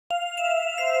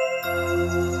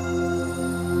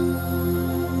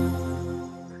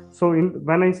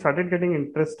when I started getting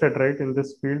interested, right, in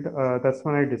this field, that's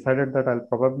when I decided that I'll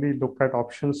probably look at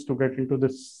options to get into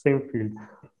this same field.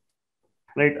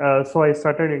 Right. So I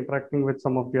started interacting with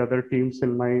some of the other teams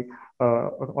in my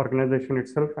organization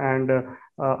itself, and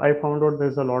I found out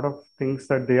there's a lot of things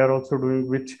that they are also doing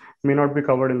which may not be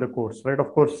covered in the course. Right.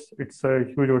 Of course, it's a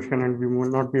huge ocean, and we will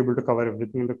not be able to cover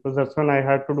everything in the course. That's when I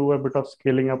had to do a bit of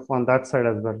scaling up on that side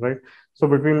as well. Right. So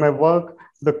between my work,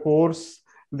 the course,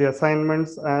 the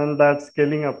assignments, and that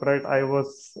scaling up, right, I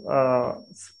was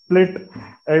split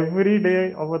every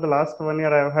day over the last 1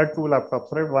 year. I've had two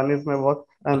laptops. Right. One is my work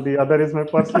and the other is my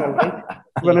personal, right?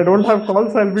 When I don't have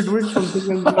calls, I'll be doing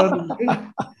something and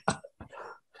learning.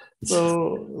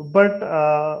 So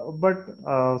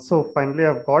finally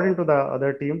I've got into the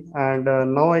other team, and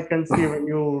now I can see when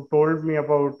you told me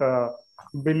about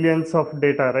billions of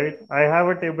data, right? I have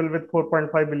a table with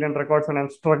 4.5 billion records, and I'm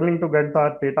struggling to get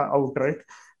that data out, right?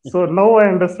 So now I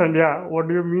understand, yeah, what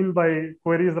do you mean by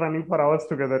queries running for hours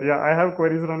together? Yeah, I have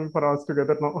queries running for hours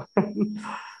together now.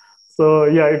 So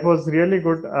yeah, it was really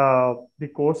good. The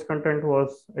course content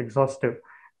was exhaustive,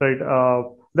 right?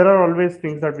 There are always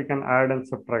things that we can add and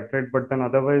subtract, right? But then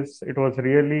otherwise, it was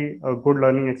really a good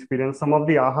learning experience. Some of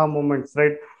the aha moments,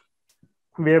 right?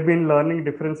 We have been learning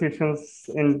differentiations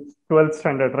in 12th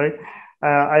standard, right?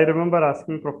 I remember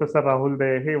asking Professor Rahul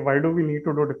there, hey, why do we need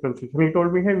to do differentiation? He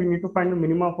told me, hey, we need to find the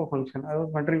minima of a function. I was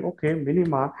wondering, okay,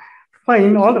 minima,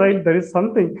 fine, all right, there is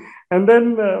something. And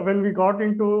then when we got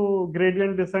into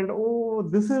gradient descent, oh,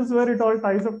 this is where it all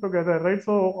ties up together, right?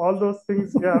 So all those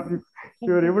things, yeah, we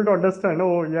were able to understand,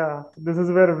 oh, yeah, this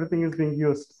is where everything is being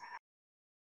used.